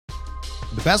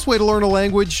The best way to learn a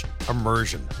language?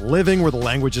 Immersion. Living where the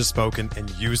language is spoken and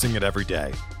using it every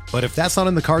day. But if that's not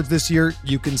in the cards this year,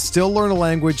 you can still learn a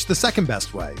language the second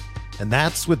best way, and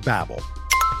that's with Babbel.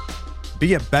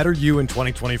 Be a better you in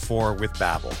 2024 with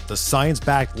Babbel, the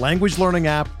science-backed language learning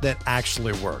app that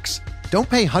actually works. Don't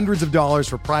pay hundreds of dollars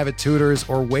for private tutors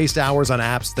or waste hours on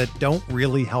apps that don't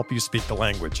really help you speak the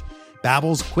language.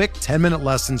 Babbel's quick 10-minute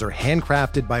lessons are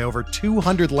handcrafted by over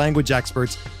 200 language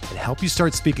experts and help you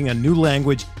start speaking a new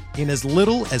language in as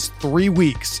little as 3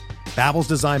 weeks. Babbel's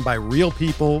designed by real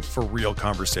people for real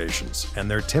conversations,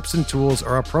 and their tips and tools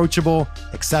are approachable,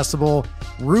 accessible,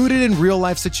 rooted in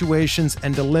real-life situations,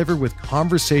 and delivered with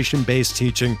conversation-based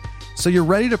teaching, so you're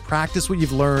ready to practice what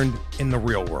you've learned in the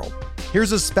real world.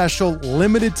 Here's a special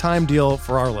limited-time deal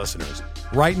for our listeners.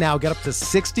 Right now, get up to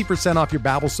 60% off your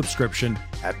Babbel subscription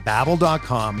at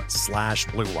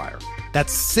babbel.com/Blue Wire.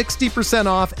 That's 60%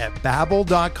 off at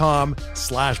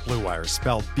babbel.com/Blue Wire,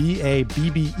 spelled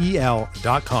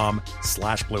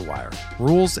BABBEL.com/Blue Wire.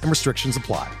 Rules and restrictions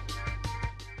apply.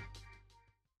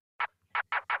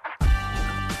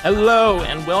 Hello,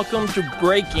 and welcome to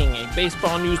Breaking, a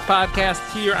baseball news podcast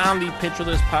here on the Pitcher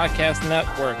List Podcast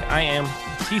Network. I am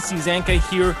TC Zanka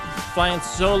here, flying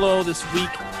solo this week.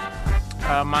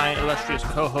 My illustrious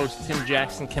co-host, Tim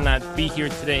Jackson, cannot be here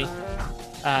today.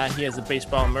 He has a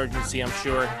baseball emergency, I'm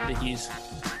sure, that he's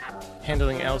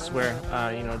handling elsewhere,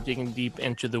 digging deep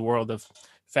into the world of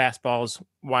fastballs,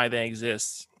 why they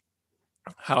exist,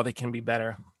 how they can be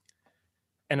better,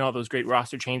 and all those great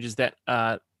roster changes that,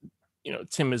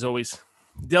 Tim is always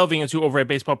delving into over at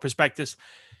Baseball Prospectus.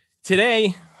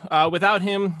 Today, without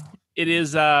him,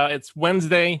 it's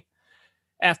Wednesday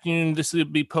afternoon. This will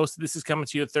be posted. This is coming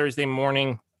to you Thursday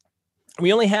morning.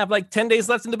 We only have like 10 days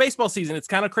left in the baseball season. It's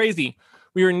kind of crazy.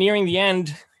 We are nearing the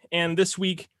end, and this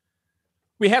week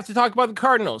we have to talk about the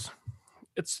Cardinals.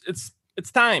 It's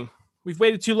time. We've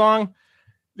waited too long.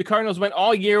 The Cardinals went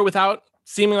all year without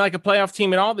seeming like a playoff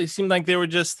team at all. They seemed like they were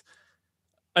just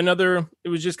it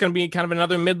was just going to be kind of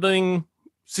another middling,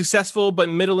 successful but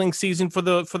middling season for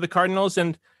the Cardinals,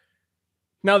 and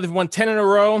now they've won 10 in a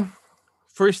row.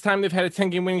 First time they've had a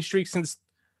 10-game winning streak since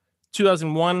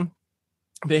 2001.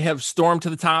 They have stormed to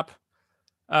the top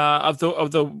of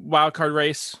the wild card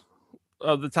race,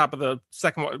 of the top of the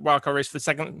second wild card race for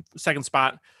the second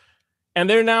spot, and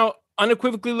they're now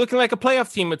unequivocally looking like a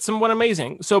playoff team. It's somewhat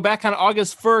amazing. So back on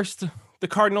August 1st, the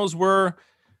Cardinals were,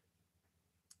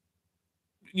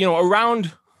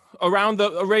 around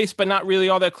the race, but not really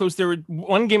all that close. They were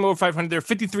one game over 500. They're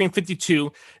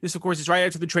 53-52. This, of course, is right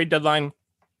after the trade deadline.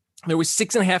 There was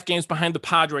 6.5 games behind the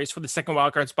Padres for the second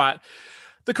wildcard spot.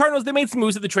 The Cardinals, they made some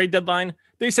moves at the trade deadline.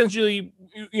 They essentially,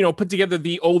 put together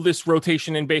the oldest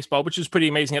rotation in baseball, which was pretty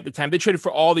amazing at the time. They traded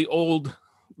for all the old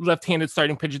left-handed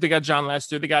starting pitchers. They got John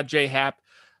Lester. They got Jay Happ.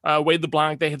 Wade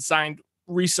LeBlanc, they had signed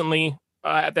recently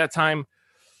at that time,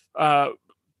 though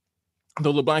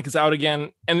LeBlanc is out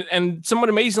again. And somewhat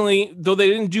amazingly, though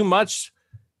they didn't do much,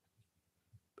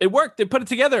 it worked. They put it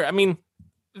together. I mean,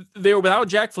 they were without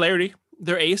Jack Flaherty,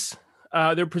 their ace,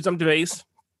 their presumptive ace.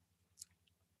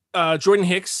 Jordan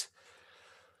Hicks,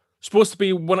 supposed to be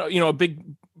a big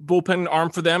bullpen arm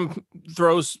for them,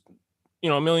 throws,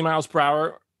 a million miles per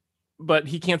hour, but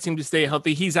he can't seem to stay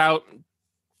healthy. He's out.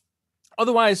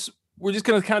 Otherwise, we're just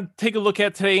going to kind of take a look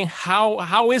at today.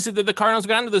 How is it that the Cardinals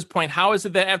got to this point? How is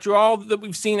it that after all that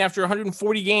we've seen, after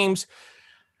 140 games,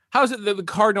 how is it that the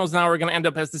Cardinals now are going to end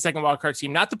up as the second wildcard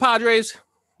team? Not the Padres,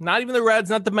 not even the Reds,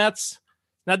 not the Mets,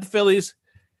 not the Phillies,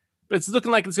 but it's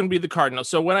looking like it's going to be the Cardinals.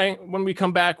 So when we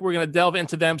come back, we're going to delve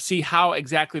into them, see how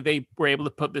exactly they were able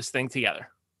to put this thing together.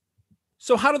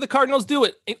 So how did the Cardinals do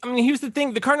it? I mean, here's the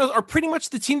thing. The Cardinals are pretty much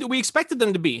the team that we expected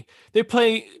them to be. They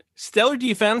play stellar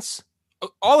defense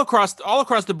all across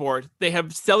the board. They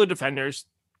have stellar defenders.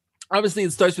 Obviously,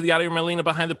 it starts with Yadier Molina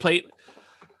behind the plate.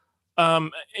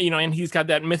 And he's got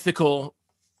that mythical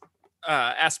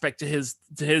aspect to his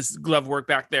glove work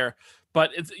back there.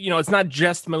 But it's not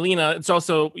just Molina. It's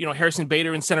also, Harrison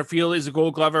Bader in center field is a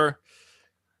Gold Glover.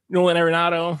 Nolan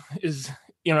Arenado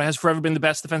has forever been the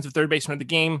best defensive third baseman of the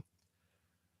game.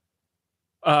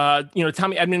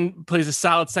 Tommy Edman plays a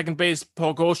solid second base.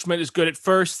 Paul Goldschmidt is good at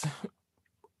first.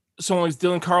 So is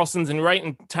Dylan Carlson's in right,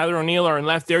 and Tyler O'Neill are in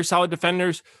left. They're solid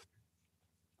defenders.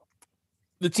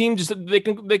 The team they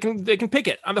can pick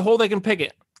it. On the whole, they can pick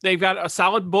it. They've got a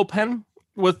solid bullpen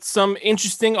with some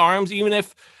interesting arms, even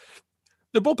if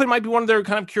the bullpen might be one of their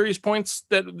kind of curious points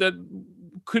that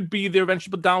could be their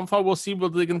eventual downfall. We'll see. We'll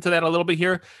dig into that a little bit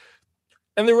here.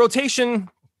 And the rotation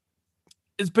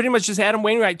is pretty much just Adam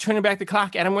Wainwright turning back the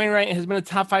clock. Adam Wainwright has been a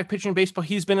top 5 pitcher in baseball.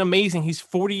 He's been amazing. He's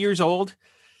 40 years old.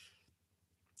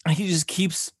 And he just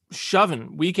keeps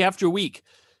shoving week after week.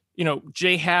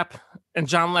 Jay Happ and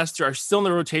John Lester are still in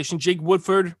the rotation. Jake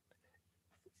Woodford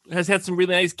has had some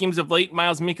really nice games of late.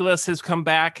 Miles Mikolas has come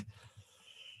back.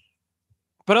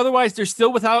 But otherwise, they're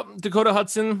still without Dakota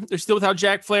Hudson. They're still without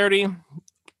Jack Flaherty.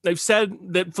 They've said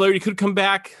that Flaherty could come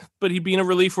back, but he'd be in a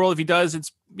relief role. If he does,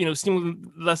 it's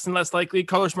seeming less and less likely.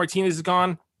 Carlos Martinez is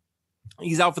gone.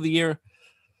 He's out for the year.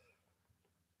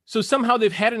 So somehow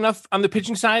they've had enough on the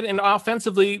pitching side, and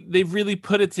offensively, they've really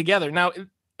put it together. Now,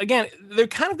 again, they're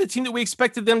kind of the team that we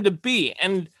expected them to be,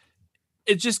 and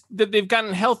it's just that they've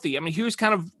gotten healthy. I mean, here's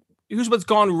what's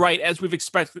gone right as we've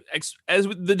expected, as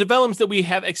the developments that we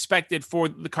have expected for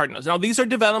the Cardinals. Now, these are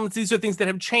developments. These are things that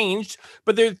have changed,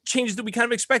 but they're changes that we kind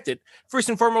of expected. First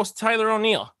and foremost, Tyler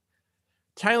O'Neill.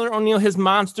 Tyler O'Neill has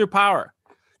monster power.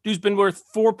 Dude's been worth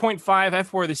 4.5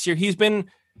 F4 this year. He's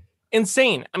been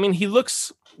insane. I mean, he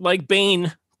looks like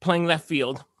Bane playing left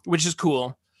field, which is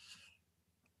cool.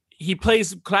 He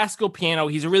plays classical piano.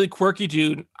 He's a really quirky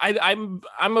dude. I'm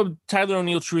a Tyler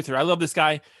O'Neill truther. I love this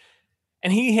guy.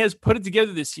 And he has put it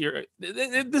together this year.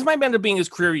 This might end up being his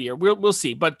career year. We'll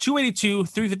see. But 282,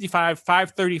 355,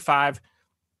 535,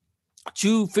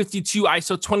 252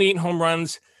 ISO, 28 home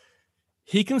runs.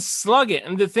 He can slug it.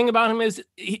 And the thing about him is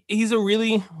he's a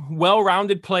really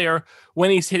well-rounded player when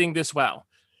he's hitting this well.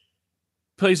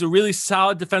 Plays a really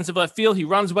solid defensive left field. He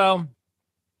runs well.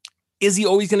 Is he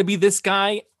always going to be this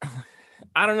guy?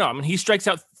 I don't know. I mean, he strikes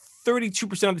out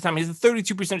 32% of the time. He has a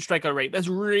 32% strikeout rate. That's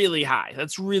really high.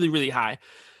 That's really, really high.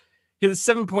 He has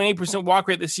a 7.8% walk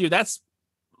rate this year. That's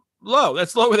low.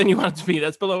 That's lower than you want it to be.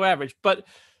 That's below average. But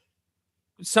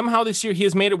somehow this year he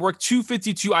has made it work.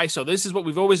 252 ISO. This is what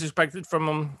we've always expected from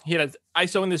him. He had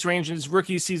ISO in this range in his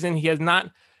rookie season. He has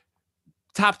not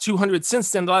topped 200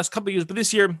 since then, the last couple of years. But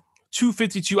this year,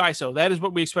 252 ISO. That is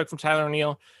what we expect from Tyler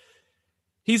O'Neill.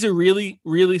 He's a really,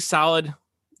 really solid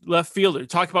left fielder.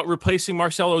 Talk about replacing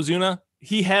Marcell Ozuna.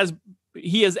 He has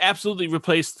absolutely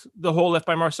replaced the hole left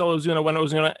by Marcell Ozuna when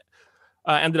Ozuna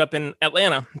ended up in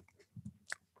Atlanta.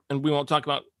 And we won't talk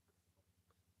about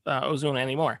Ozuna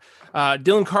anymore.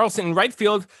 Dylan Carlson in right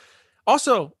field.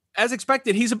 Also, as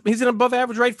expected, he's an above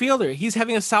average right fielder. He's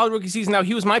having a solid rookie season. Now,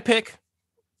 he was my pick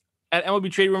at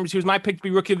MLB Trade Rumors. He was my pick to be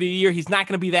rookie of the year. He's not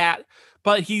going to be that,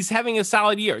 but he's having a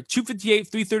solid year. 258,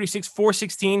 336,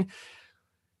 416.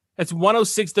 That's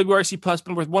 106 WRC plus,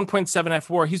 been worth 1.7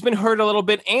 F4. He's been hurt a little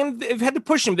bit, and they've had to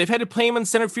push him. They've had to play him in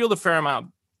center field a fair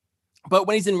amount. But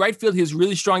when he's in right field, he has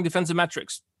really strong defensive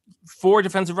metrics. 4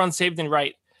 defensive runs saved in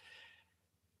right.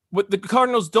 What the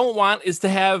Cardinals don't want is to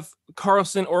have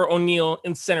Carlson or O'Neill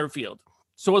in center field.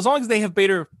 So as long as they have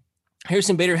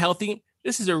Harrison Bader healthy,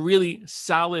 this is a really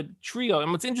solid trio.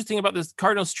 And what's interesting about this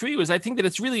Cardinals trio is I think that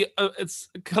it's really it's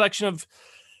a collection of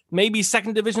maybe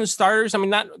second division starters. I mean,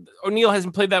 not O'Neill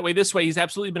hasn't played that way this way. He's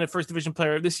absolutely been a first division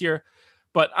player this year.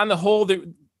 But on the whole, they're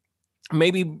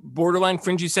maybe borderline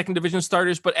fringy second division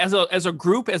starters. But as a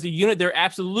group, as a unit, they're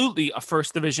absolutely a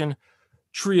first division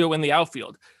trio in the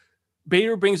outfield.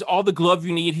 Bader brings all the glove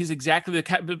you need. He's exactly the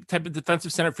type of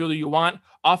defensive center fielder you want.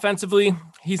 Offensively,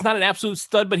 he's not an absolute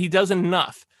stud, but he does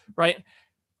enough, right?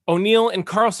 O'Neill and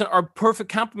Carlson are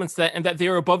perfect complements to that, and that they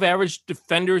are above average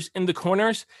defenders in the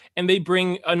corners, and they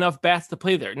bring enough bats to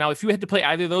play there. Now, if you had to play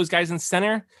either of those guys in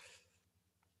center,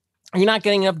 you're not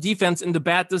getting enough defense, and the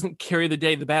bat doesn't carry the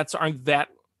day. The bats aren't that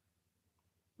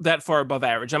far above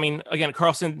average. I mean, again,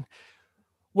 Carlson,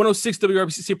 106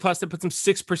 WRBC plus, that puts him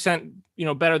 6%,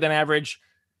 better than average.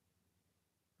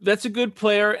 That's a good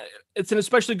player. It's an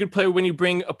especially good player when you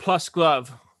bring a plus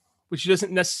glove, which he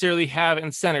doesn't necessarily have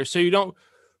in center. So you don't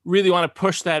really want to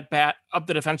push that bat up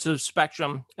the defensive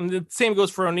spectrum. And the same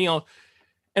goes for O'Neill.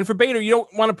 And for Bader, you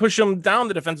don't want to push him down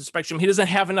the defensive spectrum. He doesn't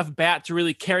have enough bat to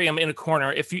really carry him in a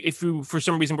corner if you for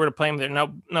some reason were to play him there.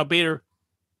 Now Bader,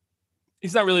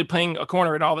 he's not really playing a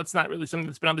corner at all. That's not really something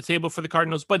that's been on the table for the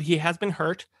Cardinals, but he has been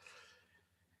hurt.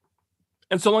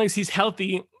 And so long as he's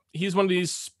healthy, he's one of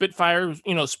these Spitfire,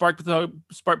 spark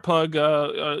plug,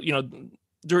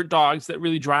 dirt dogs that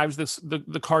really drives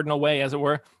the Cardinal way, as it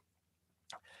were.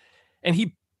 And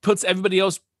he puts everybody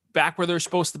else back where they're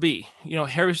supposed to be.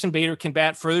 Harrison Bader can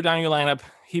bat further down your lineup.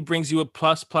 He brings you a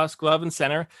plus glove in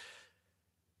center.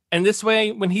 And this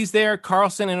way, when he's there,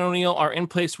 Carlson and O'Neill are in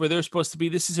place where they're supposed to be.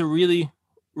 This is a really,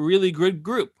 really good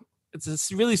group. It's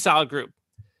a really solid group.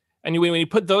 Anyway, when you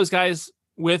put those guys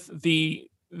with the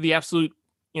absolute,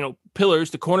 pillars,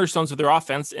 the cornerstones of their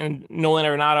offense, and Nolan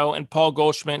Arenado and Paul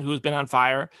Goldschmidt, who has been on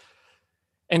fire,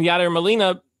 and Yadier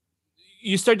Molina,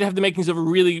 you start to have the makings of a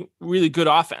really, really good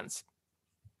offense.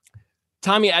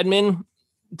 Tommy Edman,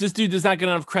 this dude does not get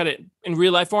enough credit in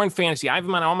real life or in fantasy. I have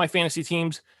him on all my fantasy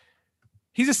teams.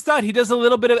 He's a stud. He does a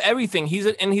little bit of everything. He's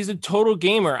a total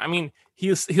gamer. I mean,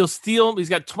 he'll steal. He's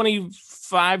got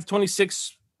 25,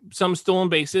 26 some stolen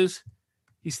bases.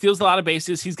 He steals a lot of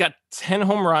bases. He's got 10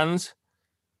 home runs.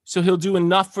 So he'll do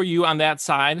enough for you on that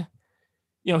side.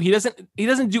 You know, he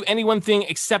doesn't do any one thing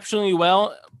exceptionally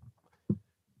well,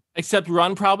 except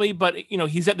run probably, but you know,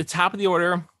 he's at the top of the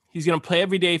order. He's going to play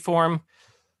every day for him.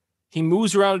 He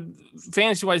moves around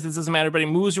fantasy wise. This doesn't matter, but he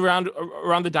moves around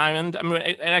the diamond. I mean,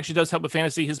 it actually does help with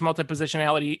fantasy. His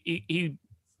multi-positionality, he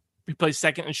plays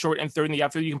second and short and third in the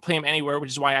outfield. You can play him anywhere,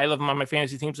 which is why I love him on my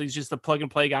fantasy team. So he's just a plug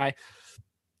and play guy.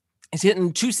 He's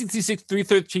hitting 266,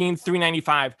 313,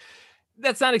 395.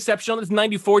 That's not exceptional. It's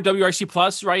 94 WRC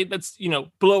plus, right? That's, you know,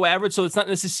 below average. So it's not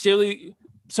necessarily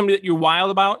somebody that you're wild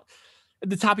about at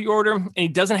the top of your order. And he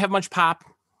doesn't have much pop.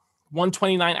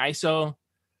 129 ISO.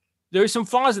 There's some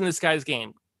flaws in this guy's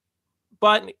game,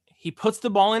 but he puts the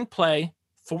ball in play,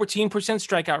 14%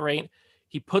 strikeout rate.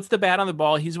 He puts the bat on the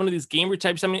ball. He's one of these gamer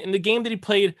types. I mean, in the game that he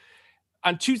played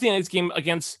on Tuesday night's game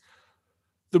against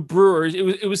the Brewers,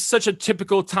 it was such a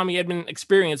typical Tommy Edman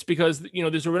experience because, you know,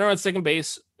 there's a runner on second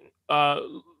base.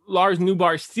 Lars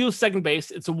Newbar steals second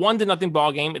base. It's a 1-0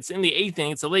 ball game. It's in the 8th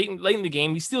inning. It's late in the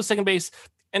game. He steals second base,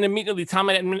 and immediately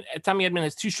Tommy Edman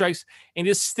has 2 strikes and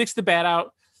just sticks the bat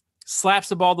out, slaps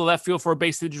the ball to left field for a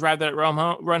base to drive that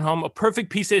run home. A perfect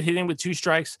piece of hitting with 2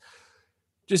 strikes,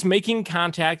 just making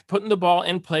contact, putting the ball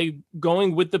in play,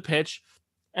 going with the pitch,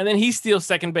 and then he steals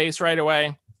second base right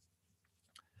away.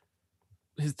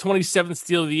 His 27th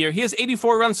steal of the year. He has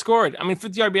 84 runs scored. I mean,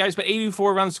 50 RBIs, but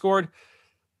 84 runs scored.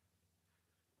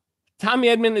 Tommy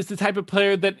Edman is the type of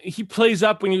player that he plays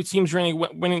up when your team's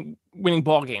winning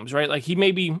ball games, right? Like, he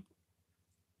maybe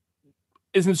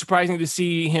isn't surprising to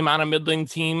see him on a middling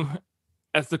team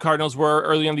as the Cardinals were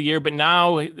early in the year, but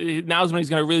now's when he's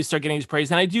going to really start getting his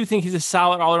praise. And I do think he's a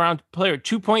solid all-around player.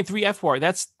 2.3 FWAR.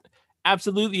 That's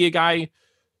absolutely a guy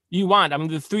you want. I mean,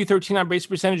 the 313 on base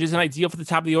percentage isn't ideal for the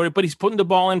top of the order, but he's putting the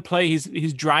ball in play.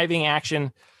 He's driving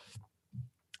action.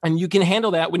 And you can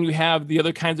handle that when you have the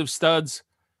other kinds of studs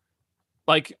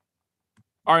like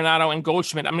Arenado and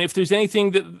Goldschmidt. I mean, if there's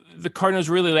anything that the Cardinals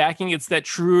are really lacking, it's that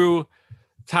true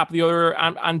top of the order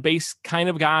on base kind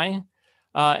of guy.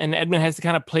 And Edman has to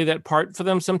kind of play that part for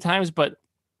them sometimes, but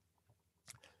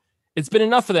it's been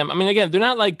enough for them. I mean, again,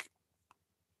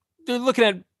 they're looking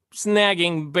at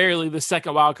snagging barely the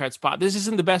second wildcard spot. This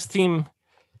isn't the best team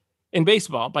in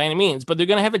baseball by any means, but they're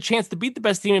going to have a chance to beat the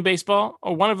best team in baseball,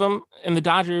 or one of them, in the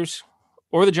Dodgers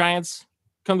or the Giants,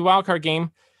 come the wildcard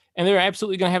game. And they're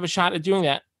absolutely going to have a shot at doing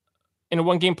that in a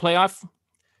 1-game playoff.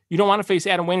 You don't want to face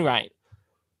Adam Wainwright.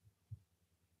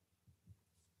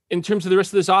 In terms of the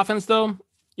rest of this offense, though,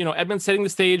 you know, Edman setting the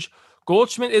stage.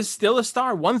 Goldschmidt is still a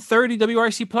star. 130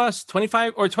 WRC plus,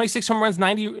 25 or 26 home runs,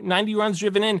 90 runs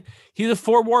driven in. He's a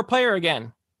 4-WAR player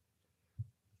again.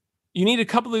 You need a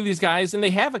couple of these guys, and they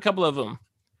have a couple of them.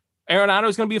 Arenado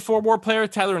is going to be a 4-WAR player.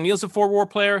 Tyler O'Neill's a 4-WAR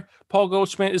player. Paul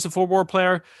Goldschmidt is a 4-WAR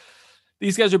player.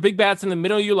 These guys are big bats in the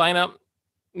middle of your lineup.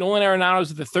 Nolan Arenado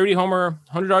is the 30-homer,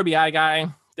 100 RBI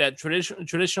guy that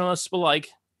traditionalists will like.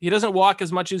 He doesn't walk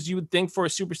as much as you would think for a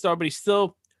superstar, but he's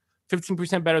still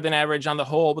 15% better than average on the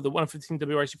whole with the 115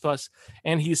 WRC plus.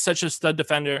 And he's such a stud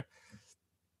defender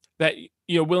that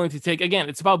you're willing to take. Again,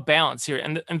 it's about balance here.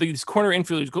 And these corner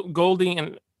infielders, Goldie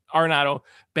and Arenado,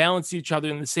 balance each other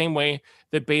in the same way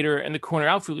that Bader and the corner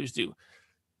outfielders do.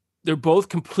 They're both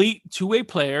complete two-way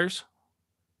players,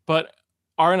 but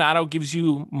Arenado gives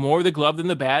you more of the glove than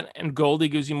the bat, and Goldie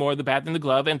gives you more of the bat than the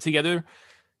glove. And together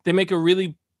they make a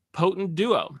really potent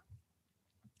duo.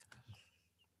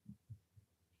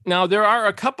 Now, there are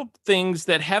a couple things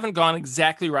that haven't gone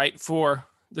exactly right for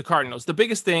the Cardinals. The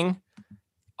biggest thing,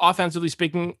 offensively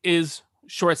speaking, is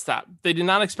shortstop. They did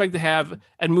not expect to have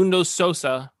Edmundo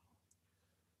Sosa,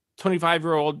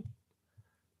 25-year-old,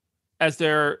 as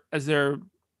their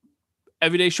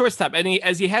everyday shortstop,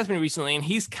 as he has been recently. And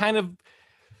he's kind of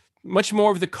much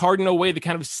more of the Cardinal way, the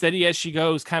kind of steady as she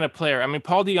goes kind of player. I mean,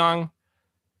 Paul DeJong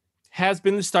has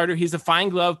been the starter. He's a fine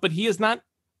glove, but he has not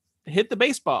hit the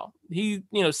baseball. He,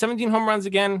 17 home runs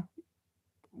again,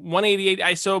 188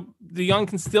 ISO. DeJong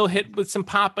can still hit with some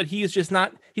pop, but he did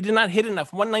not hit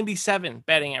enough. 197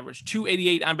 batting average,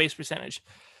 288 on base percentage.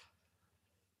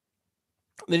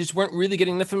 They just weren't really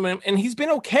getting enough from him. And he's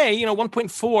been okay,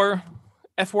 1.4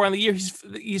 FWAR on the year.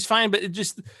 He's fine, but it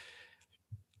just,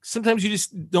 sometimes you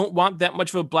just don't want that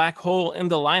much of a black hole in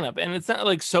the lineup. And it's not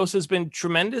like Sosa's been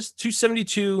tremendous.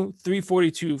 272,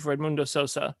 342 for Edmundo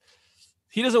Sosa.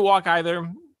 He doesn't walk either,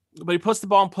 but he puts the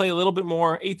ball in play a little bit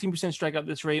more. 18% strikeout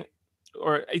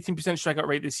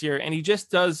rate this year. And he just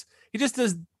does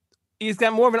he's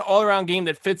got more of an all-around game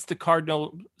that fits the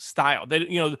Cardinal style. That,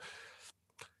 you know,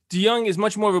 DeYoung is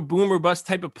much more of a boom or bust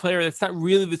type of player. That's not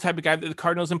really the type of guy that the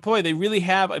Cardinals employ. They really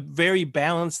have a very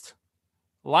balanced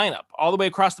lineup all the way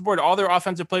across the board. All their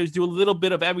offensive players do a little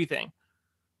bit of everything.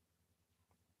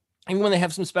 Even when they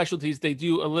have some specialties, they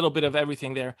do a little bit of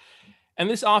everything there. And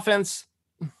this offense,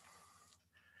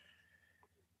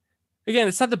 again,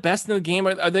 it's not the best in the game.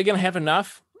 Are they going to have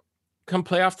enough come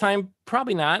playoff time?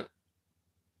 Probably not.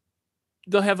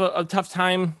 They'll have a tough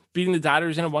time beating the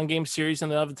Dodgers in a one-game series,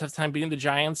 and they'll have a tough time beating the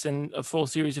Giants in a full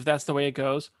series if that's the way it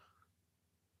goes.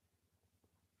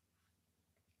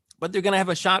 But they're going to have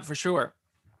a shot for sure.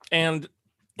 And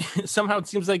somehow it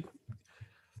seems like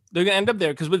they're going to end up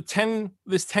there because with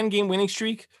this 10-game winning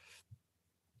streak,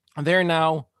 they're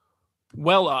now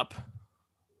well up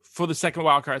for the second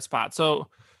wildcard spot. So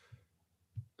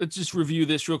let's just review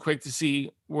this real quick to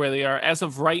see where they are. As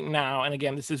of right now, and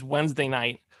again, this is Wednesday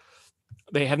night,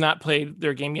 they have not played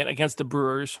their game yet against the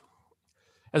Brewers.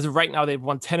 As of right now, they've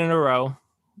won 10 in a row.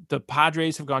 The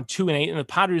Padres have gone 2-8, and the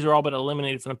Padres are all but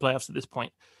eliminated from the playoffs at this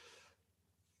point,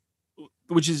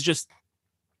 which is just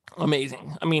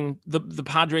amazing. I mean, the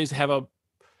Padres have a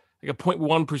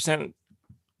 0.1%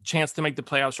 chance to make the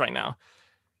playoffs right now.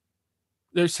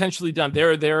 They're essentially done.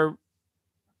 They're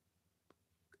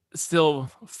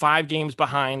still 5 games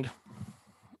behind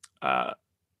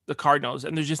the Cardinals,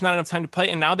 and there's just not enough time to play.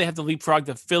 And now they have to leapfrog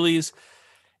the Phillies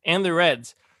and the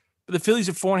Reds. But the Phillies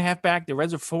are 4.5 back. The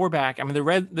Reds are 4 back. I mean,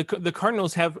 the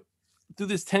Cardinals have, through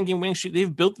this 10-game winning streak,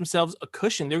 they've built themselves a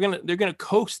cushion. They're gonna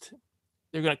coast.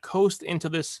 They're gonna coast into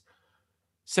this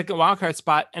second wildcard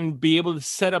spot and be able to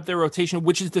set up their rotation,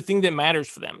 which is the thing that matters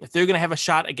for them. If they're going to have a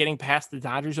shot at getting past the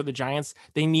Dodgers or the Giants,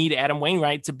 they need Adam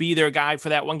Wainwright to be their guy for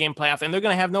that one-game playoff, and they're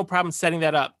going to have no problem setting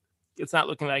that up. It's not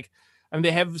looking like, I mean,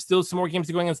 they have still some more games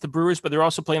to go against the Brewers, but they're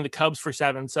also playing the Cubs for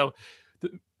 7. So,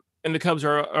 and the Cubs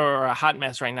are a hot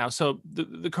mess right now. So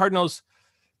the Cardinals,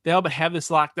 they all but have this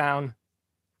lockdown,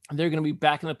 and they're going to be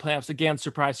back in the playoffs again.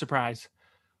 Surprise, surprise.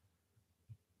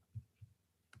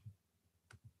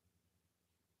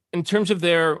 In terms of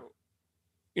their,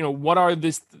 you know,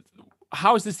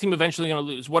 how is this team eventually going to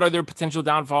lose? What are their potential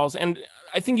downfalls? And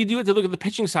I think you do have to look at the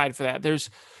pitching side for that. There's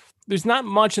not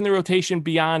much in the rotation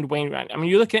beyond Wainwright. I mean,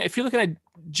 if you're looking at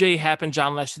Jay Happ and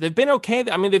John Lester, they've been okay.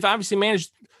 I mean, they've obviously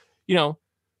managed, you know,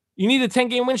 you need a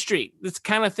 10-game win streak. This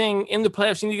kind of thing in the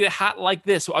playoffs, you need to get hot like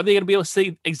this. So are they going to be able to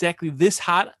stay exactly this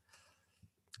hot?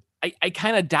 I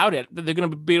kind of doubt it, that they're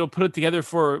going to be able to put it together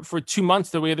for 2 months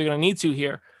the way they're going to need to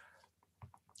here.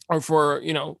 Or for,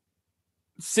 you know,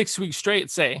 6 weeks straight,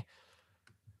 say.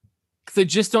 Because they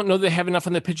just don't know they have enough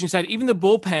on the pitching side. Even the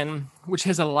bullpen, which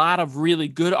has a lot of really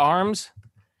good arms,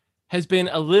 has been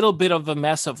a little bit of a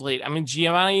mess of late. I mean,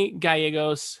 Giovanni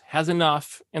Gallegos has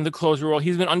enough in the closer role.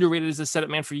 He's been underrated as a setup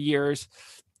man for years.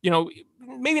 You know,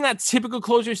 maybe not typical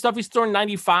closer stuff. He's throwing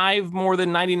 95 more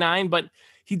than 99, but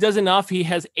he does enough. He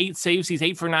has 8 saves. He's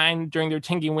 8 for 9 during their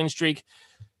 10-game win streak.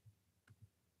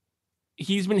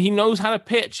 He knows how to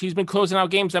pitch. He's been closing out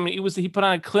games. I mean, he put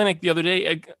on a clinic the other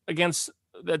day against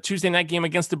the Tuesday night game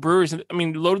against the Brewers. I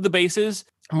mean, loaded the bases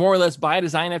more or less by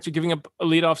design after giving up a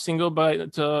leadoff single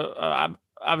to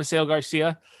Avisail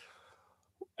Garcia,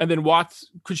 and then walked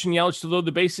Christian Yelich to load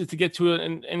the bases to get to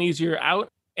an easier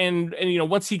out. And you know,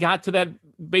 once he got to that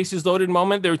bases loaded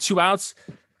moment, there were 2 outs.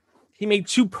 He made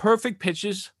 2 perfect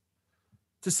pitches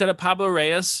to set up Pablo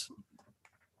Reyes,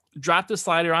 dropped the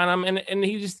slider on him, and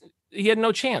he had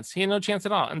no chance. He had no chance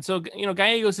at all. And so, you know,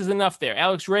 Gallegos is enough there.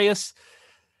 Alex Reyes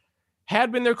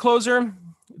had been their closer.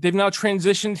 They've now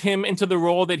transitioned him into the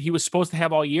role that he was supposed to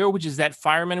have all year, which is that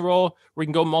fireman role where he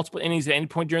can go multiple innings at any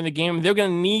point during the game. They're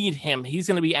going to need him. He's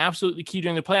going to be absolutely key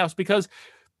during the playoffs because,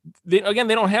 they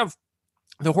don't have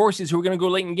the horses who are going to go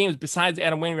late in games besides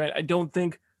Adam Wainwright. I don't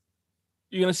think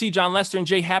you're going to see John Lester and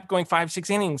Jay Happ going 5-6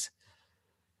 innings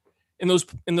in those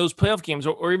playoff games,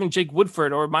 or even Jake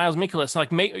Woodford or Miles Mikolas.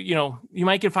 Like, you know, you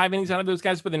might get 5 innings out of those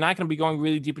guys, but they're not going to be going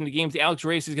really deep into games. Alex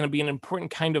Reyes is going to be an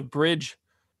important kind of bridge.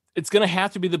 It's going to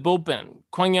have to be the bullpen.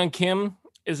 Kwang Young Kim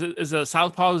is a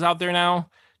southpaw who's out there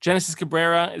now. Genesis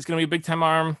Cabrera is going to be a big-time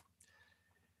arm.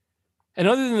 And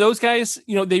other than those guys,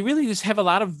 you know, they really just have a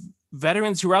lot of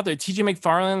veterans who are out there. TJ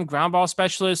McFarland, ground ball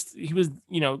specialist. He was,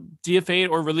 you know, DFA'd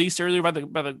or released earlier by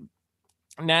the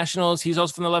Nationals. He's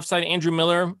also from the left side. Andrew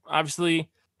Miller obviously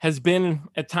has been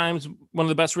at times one of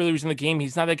the best relievers in the game.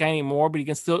 He's not that guy anymore, but he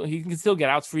can still get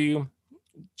outs for you.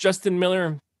 Justin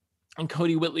Miller and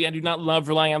Cody Whitley. I do not love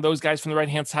relying on those guys from the right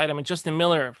hand side. I mean, Justin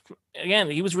Miller, again,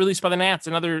 he was released by the Nats,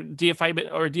 another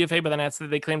DFA by the Nats that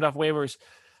they claimed off waivers.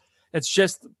 It's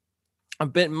just a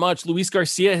bit much. Luis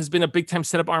Garcia has been a big time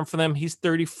setup arm for them. He's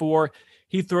 34.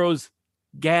 He throws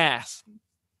gas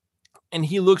and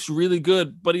he looks really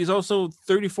good, but he's also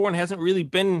 34 and hasn't really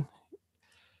been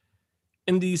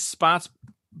in these spots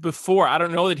before. I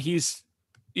don't know that he's,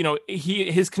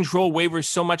 his control wavers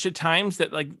so much at times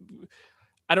that, like,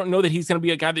 I don't know that he's going to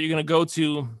be a guy that you're going to go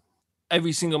to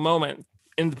every single moment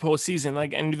in the postseason.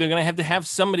 Like, and they're going to have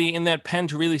somebody in that pen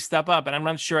to really step up. And I'm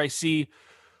not sure I see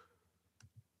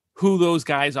who those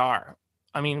guys are.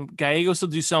 I mean, Gallegos will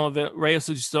do some of it. Reyes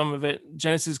will do some of it.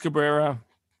 Genesis Cabrera,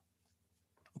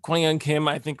 Kwang Young Kim,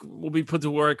 I think, will be put to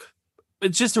work.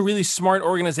 It's just a really smart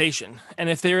organization. And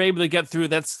if they're able to get through,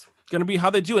 that's going to be how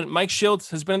they do it. Mike Schultz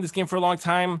has been in this game for a long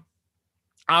time.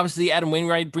 Obviously, Adam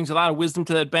Wainwright brings a lot of wisdom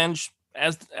to that bench,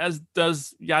 as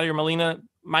does Yadier Molina.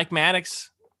 Mike Maddox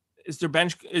is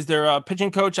their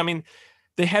pitching coach. I mean,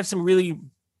 they have some really,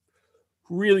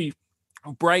 really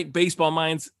bright baseball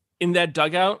minds in that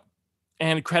dugout,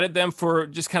 and credit them for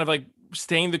just kind of like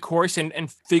staying the course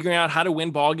and figuring out how to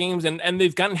win ball games. And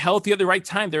they've gotten healthy at the right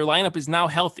time. Their lineup is now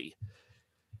healthy.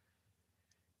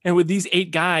 And with these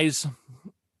 8 guys,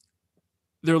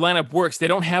 their lineup works. They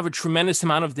don't have a tremendous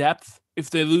amount of depth. If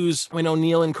they lose, when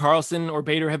O'Neill and Carlson or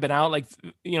Bader have been out, like,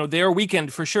 they're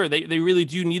weakened for sure. They really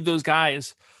do need those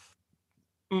guys.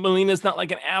 Molina's not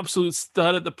like an absolute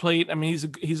stud at the plate. I mean,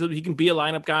 he can be a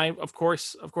lineup guy. Of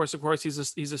course.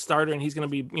 He's a starter, and he's going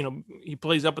to be, he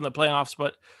plays up in the playoffs,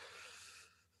 but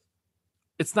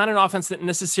it's not an offense that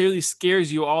necessarily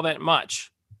scares you all that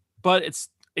much, but it's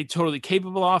a totally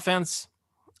capable offense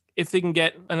if they can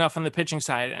get enough on the pitching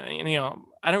side. And,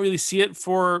 I don't really see it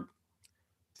for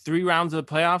 3 rounds of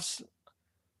the playoffs,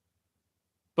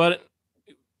 but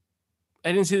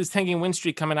I didn't see this 10-game win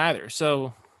streak coming either.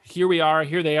 So here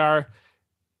they are,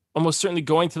 almost certainly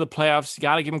going to the playoffs. You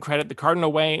got to give them credit. The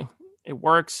Cardinal way, it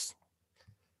works.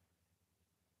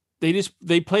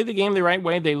 They play the game the right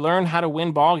way. They learn how to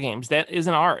win ball games. That is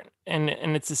an art, and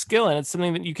it's a skill, and it's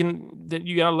something that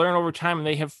you got to learn over time. And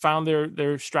they have found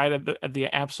their stride at the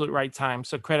absolute right time.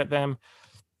 So credit them.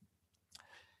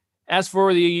 As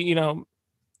for the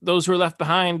those who are left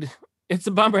behind, it's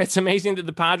a bummer. It's amazing that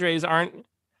the Padres aren't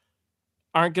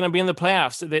going to be in the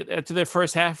playoffs. To their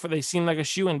first half, where they seem like a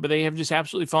shoo-in, but they have just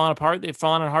absolutely fallen apart. They've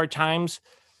fallen on hard times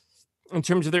in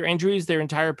terms of their injuries. Their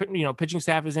entire pitching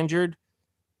staff is injured,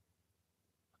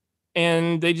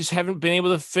 and they just haven't been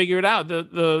able to figure it out.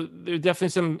 There's definitely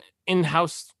some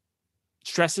in-house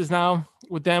stresses now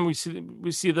with them. We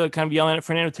see the kind of yelling at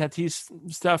Fernando Tatis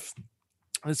stuff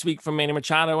this week from Manny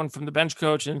Machado and from the bench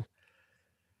coach, and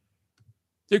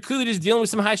they're clearly just dealing with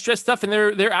some high stress stuff, and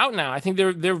they're out now. I think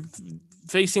they're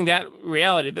facing that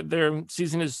reality that their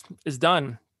season is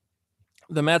done.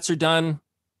 The Mets are done.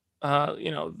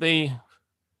 They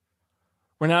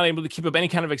were not able to keep up any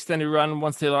kind of extended run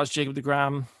once they lost Jacob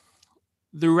deGrom.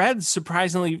 The Reds,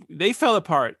 surprisingly, they fell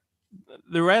apart.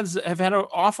 The Reds have had an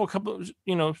awful couple,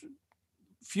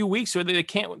 few weeks where they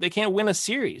can't win a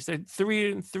series. They're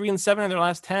 3-7 in their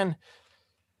last 10.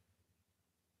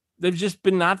 They've just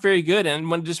been not very good.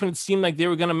 And when it seemed like they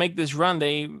were going to make this run,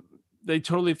 they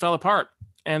totally fell apart,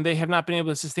 and they have not been able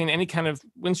to sustain any kind of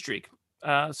win streak.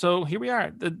 So here we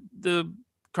are. The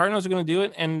Cardinals are going to do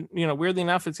it. And, weirdly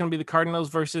enough, it's going to be the Cardinals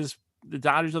versus the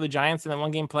Dodgers or the Giants in that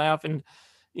 1-game playoff. And,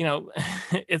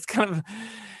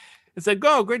 it's like,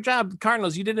 oh, great job,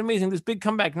 Cardinals. You did amazing. This big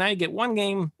comeback. Now you get 1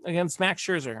 game against Max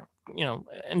Scherzer,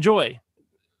 enjoy.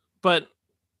 But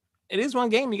it is 1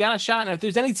 game. You got a shot. And if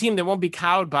there's any team that won't be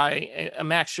cowed by a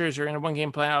Max Scherzer in a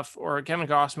 1-game playoff, or Kevin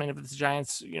Gausman, if it's the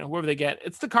Giants, whoever they get,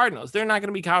 it's the Cardinals. They're not going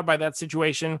to be cowed by that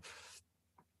situation.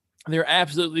 They're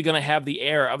absolutely going to have the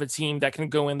air of a team that can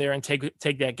go in there and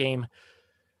take that game.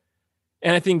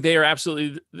 And I think they are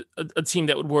absolutely a team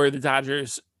that would worry the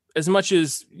Dodgers. As much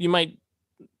as you might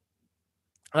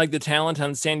like the talent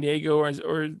on San Diego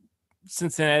or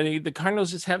Cincinnati, the Cardinals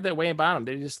just have that way about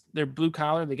them. They're blue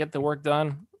collar. They get the work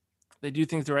done. They do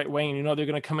things the right way, and they're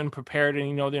going to come in prepared,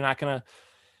 and they're not going to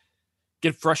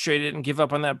get frustrated and give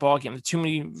up on that ball game. There's too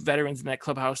many veterans in that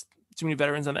clubhouse, too many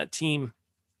veterans on that team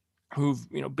who've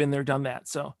been there, done that.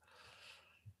 So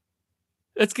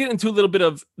let's get into a little bit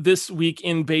of this week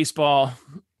in baseball.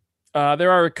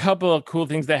 There are a couple of cool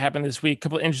things that happened this week, a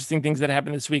couple of interesting things that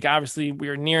happened this week. Obviously, we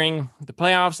are nearing the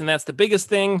playoffs, and that's the biggest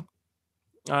thing.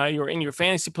 You're in your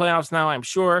fantasy playoffs now, I'm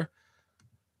sure.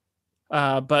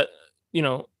 But,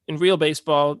 in real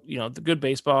baseball, the good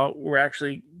baseball, we're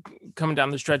actually coming down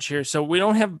the stretch here. So we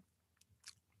don't have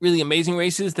really amazing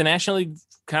races. The National League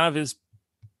kind of is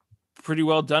pretty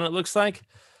well done, it looks like.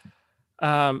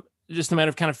 Just a matter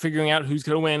of kind of figuring out who's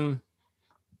going to win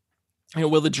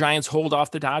will the Giants hold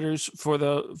off the Dodgers for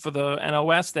the NL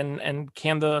West, and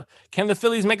can the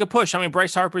Phillies make a push? I mean,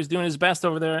 Bryce Harper is doing his best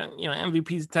over there,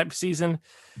 MVP type of season.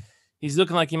 He's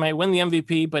looking like he might win the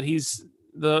MVP, but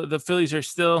the Phillies are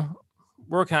still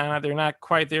working on it. They're not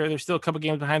quite there. They're still a couple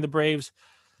games behind the Braves.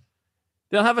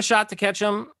 They'll have a shot to catch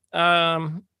them. I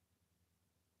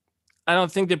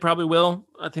don't think they probably will.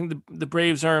 I think the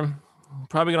Braves are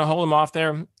probably going to hold them off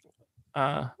there,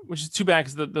 which is too bad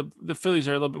because the Phillies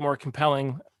are a little bit more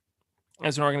compelling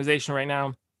as an organization right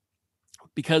now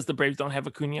because the Braves don't have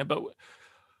Acuna. But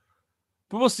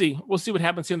we'll see. We'll see what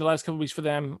happens here in the last couple of weeks for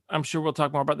them. I'm sure we'll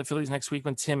talk more about the Phillies next week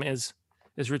when Tim is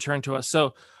returned to us.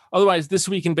 So otherwise, this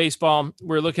week in baseball,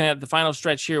 we're looking at the final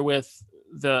stretch here with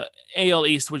the AL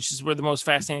East, which is where the most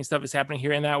fascinating stuff is happening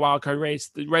here in that wild card race.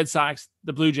 The Red Sox,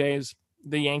 the Blue Jays,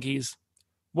 the Yankees.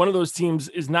 One of those teams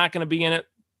is not going to be in it.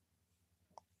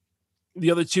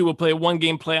 The other two will play a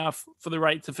one-game playoff for the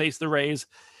right to face the Rays.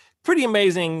 Pretty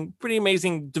amazing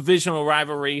divisional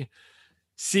rivalry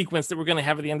sequence that we're going to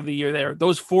have at the end of the year there.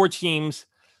 Those four teams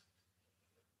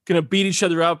going to beat each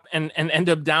other up and end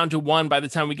up down to one by the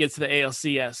time we get to the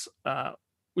ALCS,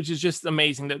 which is just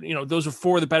amazing that, those are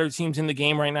four of the better teams in the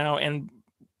game right now. And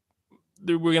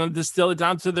we're going to distill it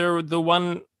down to the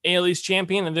one AL East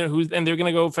champion, and they're going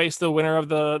to go face the winner of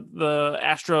the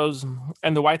Astros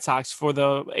and the White Sox for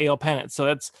the AL pennant. So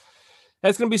that's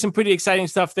going to be some pretty exciting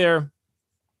stuff there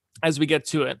as we get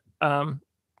to it.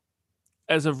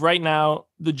 As of right now,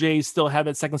 the Jays still have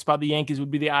that second spot. The Yankees would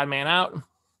be the odd man out,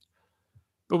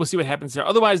 but we'll see what happens there.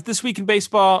 Otherwise, this week in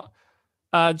baseball,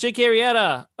 Jake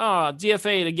Arrieta,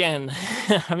 DFA'd again.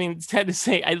 I mean, it's sad to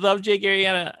say. I love Jake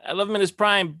Arrieta. I love him in his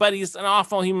prime, but he's an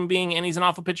awful human being, and he's an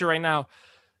awful pitcher right now.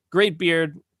 Great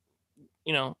beard,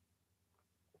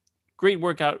 great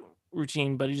workout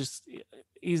routine, but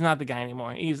he's not the guy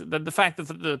anymore. He's the fact that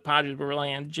the Padres were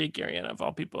relying on Jake Arrieta of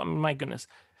all people. I mean, my goodness,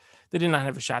 they did not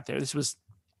have a shot there. This was,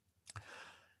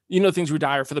 things were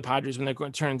dire for the Padres when they're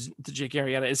going to turn to Jake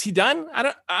Arrieta. Is he done?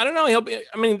 I don't know.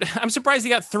 I'm surprised he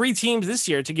got 3 teams this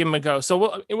year to give him a go.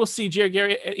 So we'll see. Jake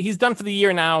Arrieta, he's done for the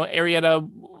year now. Arrieta,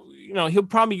 he'll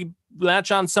probably latch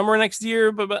on somewhere next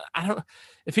year, but I don't.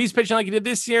 If he's pitching like he did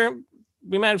this year,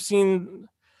 we might have seen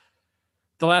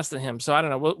the last of him. So I don't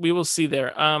know. We will see there.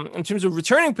 In terms of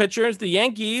returning pitchers, the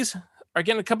Yankees are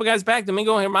getting a couple guys back.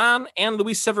 Domingo Germán and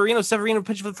Luis Severino. Severino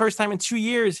pitched for the first time in 2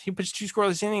 years. He pitched 2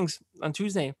 scoreless innings on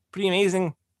Tuesday. Pretty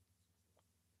amazing.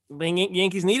 The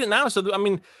Yankees need it now. So,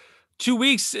 2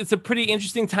 weeks, it's a pretty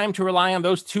interesting time to rely on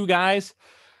those 2 guys.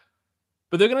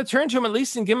 But they're going to turn to him at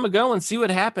least and give him a go and see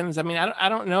what happens. I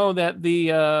don't know that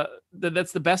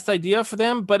that's the best idea for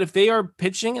them. But if they are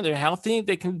pitching and they're healthy,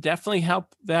 they can definitely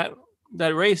help that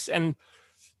race. And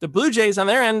the Blue Jays on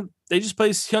their end, they just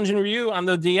placed Hyunjin Ryu on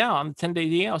the DL, on the 10-day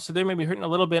DL. So they're maybe hurting a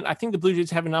little bit. I think the Blue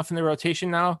Jays have enough in their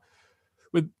rotation now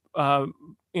with,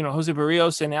 Jose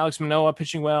Barrios and Alex Manoah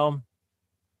pitching well.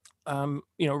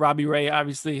 Robbie Ray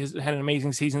obviously has had an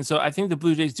amazing season. So I think the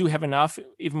Blue Jays do have enough,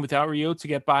 even without Ryu, to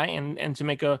get by and to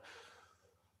make a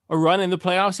run in the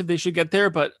playoffs if they should get there.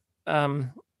 But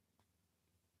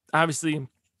obviously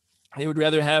they would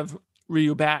rather have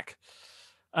Ryu back.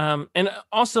 And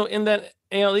also in that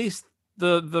AL East,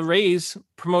 the Rays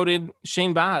promoted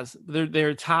Shane Baz,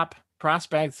 their top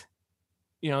prospect,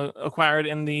 acquired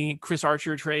in the Chris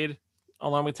Archer trade,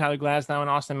 along with Tyler Glasnow and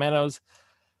Austin Meadows.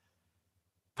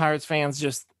 Pirates fans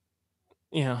just,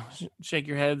 shake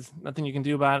your heads. Nothing you can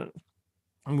do about it.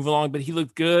 Move along, but he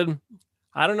looked good.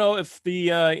 I don't know if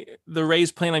the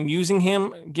Rays plan on using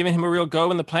him, giving him a real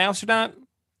go in the playoffs or not.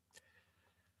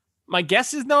 My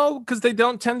guess is no, because they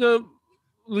don't tend to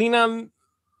lean on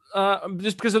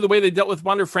just because of the way they dealt with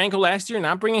Wander Franco last year,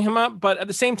 not bringing him up. But at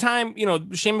the same time,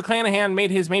 Shane McClanahan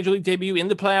made his major league debut in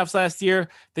the playoffs last year.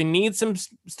 They need some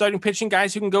starting pitching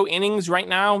guys who can go innings right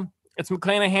now. It's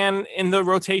McClanahan in the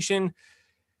rotation.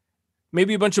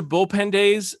 Maybe a bunch of bullpen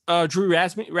days. Drew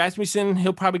Rasmussen,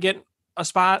 he'll probably get a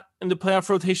spot in the playoff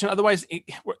rotation. Otherwise,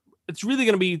 it's really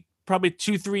going to be probably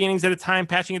 2-3 innings at a time,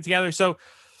 patching it together. So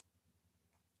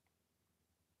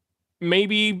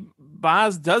maybe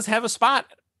Baz does have a spot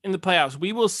in the playoffs.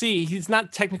 We will see. He's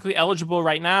not technically eligible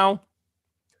right now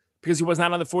because he was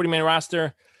not on the 40-man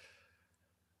roster.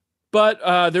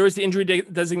 But there is the injury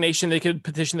designation. They could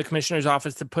petition the commissioner's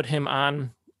office to put him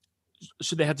on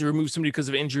should they have to remove somebody because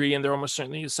of injury, and there almost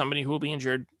certainly is somebody who will be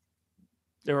injured.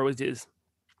 There always is.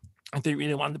 If they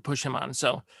really wanted to push him on.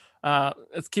 So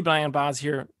let's keep an eye on Baz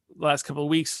here the last couple of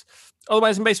weeks.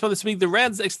 Otherwise, in baseball this week, the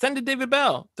Reds extended David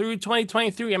Bell through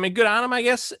 2023. Good on him, I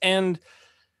guess. And a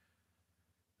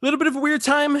little bit of a weird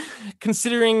time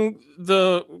considering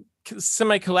the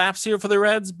semi-collapse here for the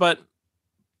Reds, but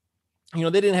They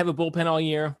didn't have a bullpen all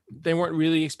year. They weren't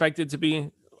really expected to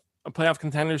be a playoff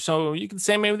contender. So you could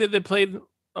say maybe that they played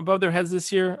above their heads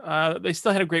this year. They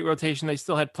still had a great rotation. They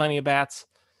still had plenty of bats.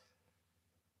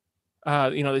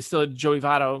 They still had Joey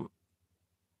Votto,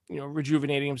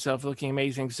 rejuvenating himself, looking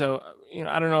amazing. So,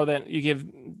 I don't know that you give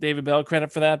David Bell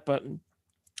credit for that, but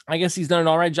I guess he's done an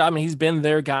all right job, and he's been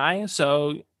their guy.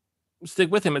 So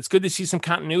stick with him. It's good to see some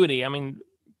continuity. I mean,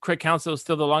 Craig Counsell is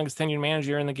still the longest tenured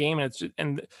manager in the game,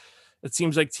 and it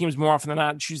seems like teams more often than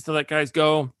not choose to let guys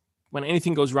go when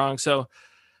anything goes wrong. So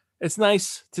it's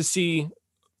nice to see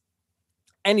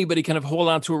anybody kind of hold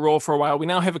on to a role for a while. We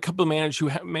now have a couple of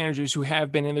managers who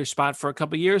have been in their spot for a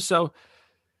couple of years. So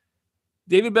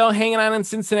David Bell hanging on in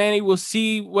Cincinnati. We'll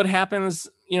see what happens,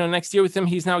 next year with him.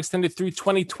 He's now extended through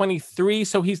 2023.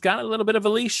 So he's got a little bit of a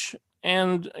leash.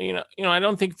 And, I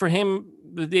don't think for him,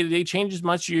 the day-to-day changes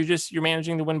much. You're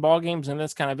managing to win ball games, and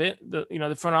that's kind of it.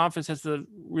 The front office has to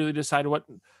really decide what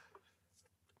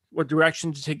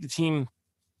direction to take the team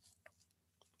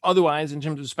otherwise in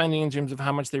terms of spending, in terms of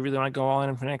how much they really want to go all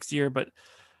in for next year. But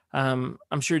I'm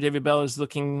sure David Bell is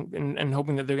looking and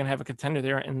hoping that they're going to have a contender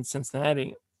there in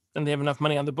Cincinnati, and they have enough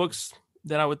money on the books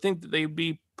that I would think that they'd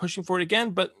be pushing for it again.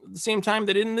 But at the same time,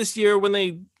 they didn't this year when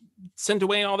they sent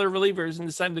away all their relievers and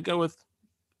decided to go with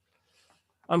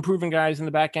unproven guys in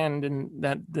the back end, and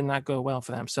that did not go well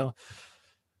for them. So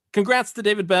congrats to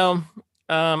David Bell.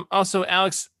 Also,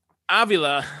 Alex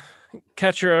Avila,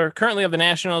 catcher currently of the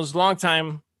Nationals,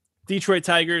 longtime Detroit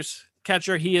Tigers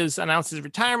catcher. He has announced his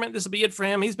retirement. This will be it for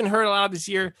him. He's been hurt a lot this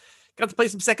year. Got to play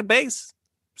some second base.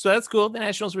 So that's cool. The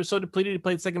Nationals were so depleted. He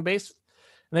played second base,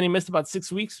 and then he missed about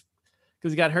 6 weeks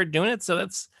because he got hurt doing it. So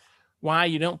that's why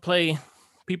you don't play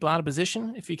people out of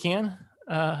position if you can.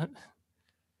 But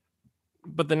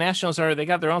the Nationals they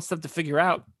got their own stuff to figure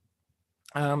out.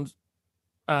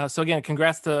 So again,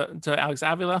 congrats to Alex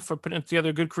Avila for putting together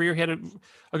a good career. He had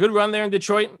a good run there in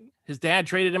Detroit. His dad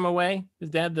traded him away.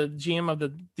 His dad, the GM of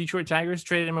the Detroit Tigers,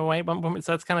 traded him away.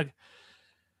 So that's kind of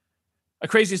a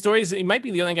crazy story. He might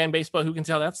be the only guy in baseball who can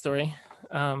tell that story.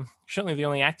 Certainly the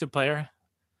only active player.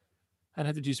 I'd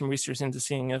have to do some research into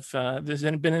seeing if there's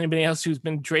been anybody else who's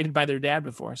been traded by their dad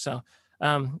before. So,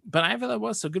 but Avila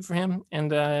was, so good for him.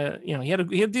 And he had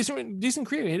a decent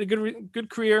career. He had a good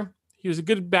career. He was a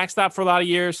good backstop for a lot of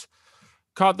years.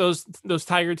 Caught those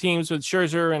Tiger teams with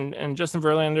Scherzer and Justin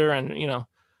Verlander, and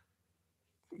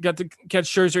got to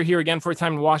catch Scherzer here again for a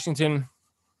time in Washington.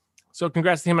 So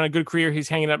congrats to him on a good career. He's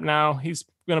hanging up now. He's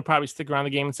going to probably stick around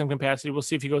the game in some capacity. We'll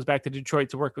see if he goes back to Detroit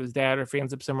to work with his dad or if he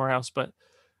ends up somewhere else. But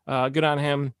good on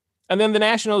him. And then the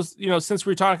Nationals, since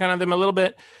we're talking on them a little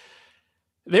bit,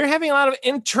 they're having a lot of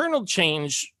internal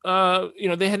change. They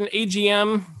had an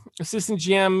AGM, assistant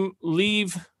GM,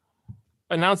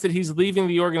 announced that he's leaving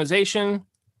the organization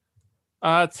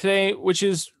today, which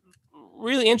is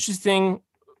really interesting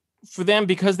for them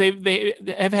because they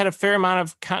have had a fair amount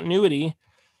of continuity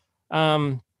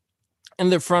in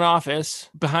their front office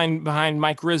behind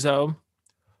Mike Rizzo.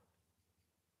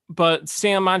 But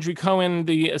Sam Mondry-Cohen,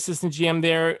 the assistant GM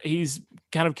there, he's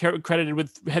kind of credited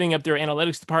with heading up their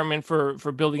analytics department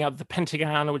for building out the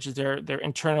Pentagon, which is their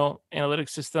internal analytics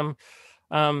system.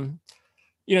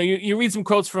 You read some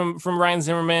quotes from Ryan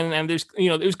Zimmerman, and there's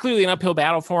clearly an uphill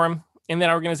battle for him in that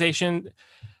organization.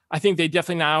 I think they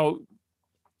definitely now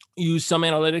use some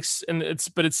analytics,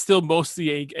 but it's still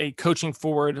mostly a coaching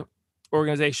forward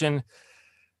organization,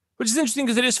 which is interesting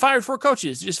because it just fired 4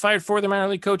 coaches. It just fired 4 of their minor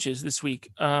league coaches this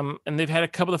week. And they've had a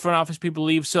couple of front office people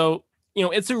leave. So,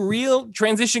 it's a real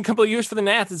transition couple of years for the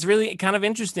Nats. It's really kind of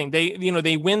interesting.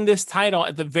 They win this title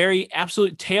at the very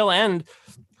absolute tail end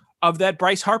of that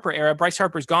Bryce Harper era. Bryce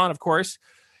Harper's gone, of course.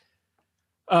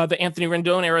 The Anthony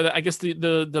Rendon era, I guess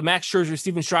the Max Scherzer,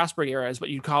 Steven Strasburg era is what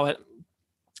you'd call it.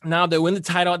 Now they win the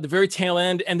title at the very tail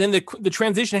end, and then the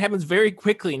transition happens very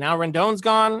quickly. Now Rendon's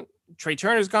gone, Trey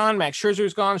Turner's gone, Max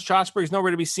Scherzer's gone, Strasburg's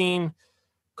nowhere to be seen.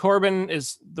 Corbin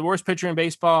is the worst pitcher in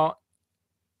baseball.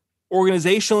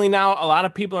 Organizationally now, a lot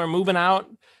of people are moving out.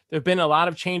 There have been a lot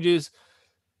of changes.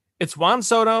 It's Juan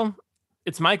Soto,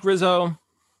 it's Mike Rizzo,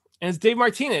 and it's Dave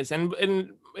Martinez. And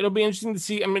it'll be interesting to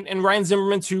see. I mean, and Ryan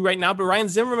Zimmerman too right now. But Ryan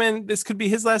Zimmerman, this could be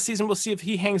his last season. We'll see if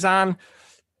he hangs on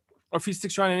or if he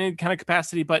sticks around in any kind of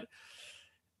capacity. But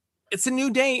it's a new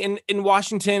day in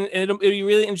Washington, and it'll be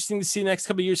really interesting to see the next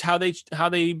couple of years how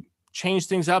they change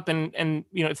things up, and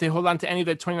if they hold on to any of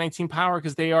that 2019 power,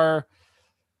 because they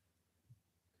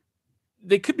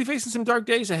could be facing some dark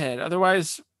days ahead.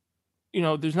 Otherwise,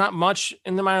 there's not much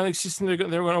in the minor league system. They're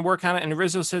going to work on it. And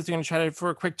Rizzo says they're going to try for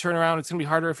a quick turnaround. It's going to be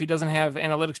harder if he doesn't have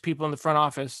analytics people in the front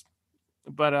office,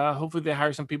 but hopefully they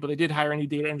hire some people. They did hire a new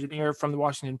data engineer from the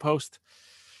Washington Post.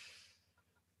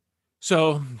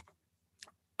 So,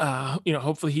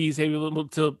 hopefully he's able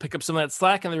to pick up some of that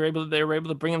slack, and they're able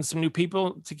to bring in some new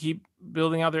people to keep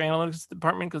building out their analytics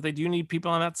department, because they do need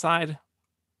people on that side,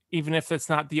 even if it's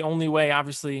not the only way.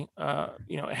 Obviously,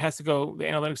 it has to go. The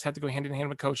analytics have to go hand in hand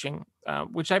with coaching,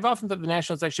 which I've often thought the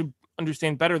Nationals actually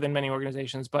understand better than many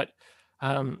organizations. But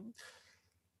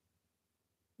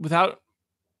without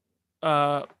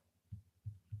that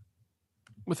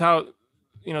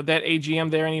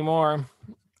AGM there anymore,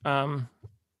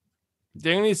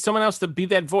 they need someone else to be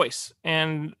that voice.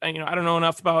 And I don't know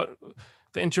enough about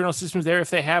the internal systems there. If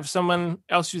they have someone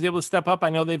else who's able to step up, I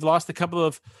know they've lost a couple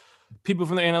of people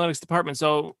from the analytics department,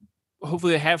 so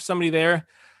hopefully they have somebody there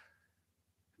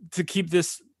to keep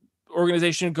this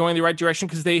organization going in the right direction,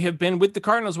 because they have been, with the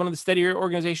Cardinals, one of the steadier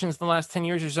organizations in the last 10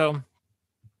 years or so.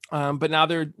 But now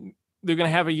they're going to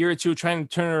have a year or two trying to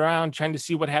turn it around, trying to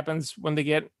see what happens when they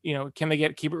get, can they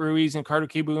get Keibert Ruiz and Carter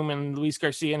Kieboom and Luis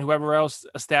Garcia and whoever else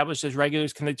established as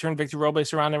regulars? Can they turn Victor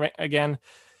Robles around again?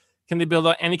 Can they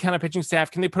build any kind of pitching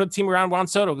staff? Can they put a team around Juan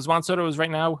Soto? Because Juan Soto is right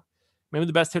now maybe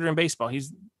the best hitter in baseball.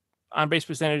 He's on base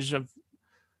percentage of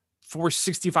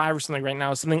 465 or something right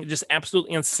now, something just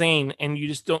absolutely insane. And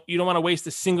you don't want to waste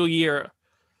a single year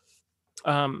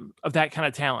of that kind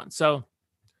of talent. So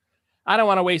I don't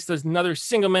want to waste another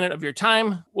single minute of your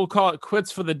time. We'll call it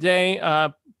quits for the day.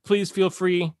 Please feel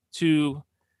free to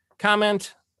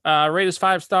comment, rate us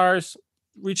 5 stars,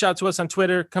 reach out to us on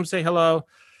Twitter, come say hello.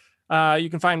 You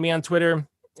can find me on Twitter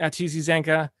at TZ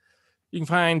Zenka. You can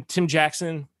find Tim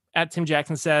Jackson at Tim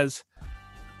Jackson Says.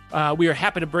 We are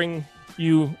happy to bring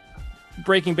you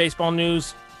breaking baseball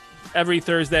news every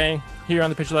Thursday here on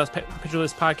the Pitcher List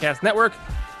Podcast Network.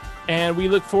 And we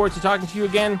look forward to talking to you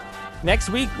again next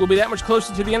week. We'll be that much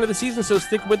closer to the end of the season, so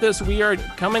stick with us. We are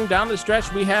coming down the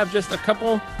stretch. We have just a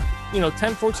couple,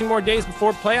 10, 14 more days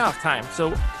before playoff time.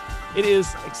 So it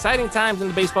is exciting times in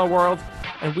the baseball world,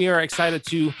 and we are excited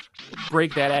to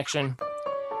break that action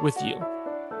with you.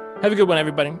 Have a good one,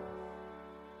 everybody.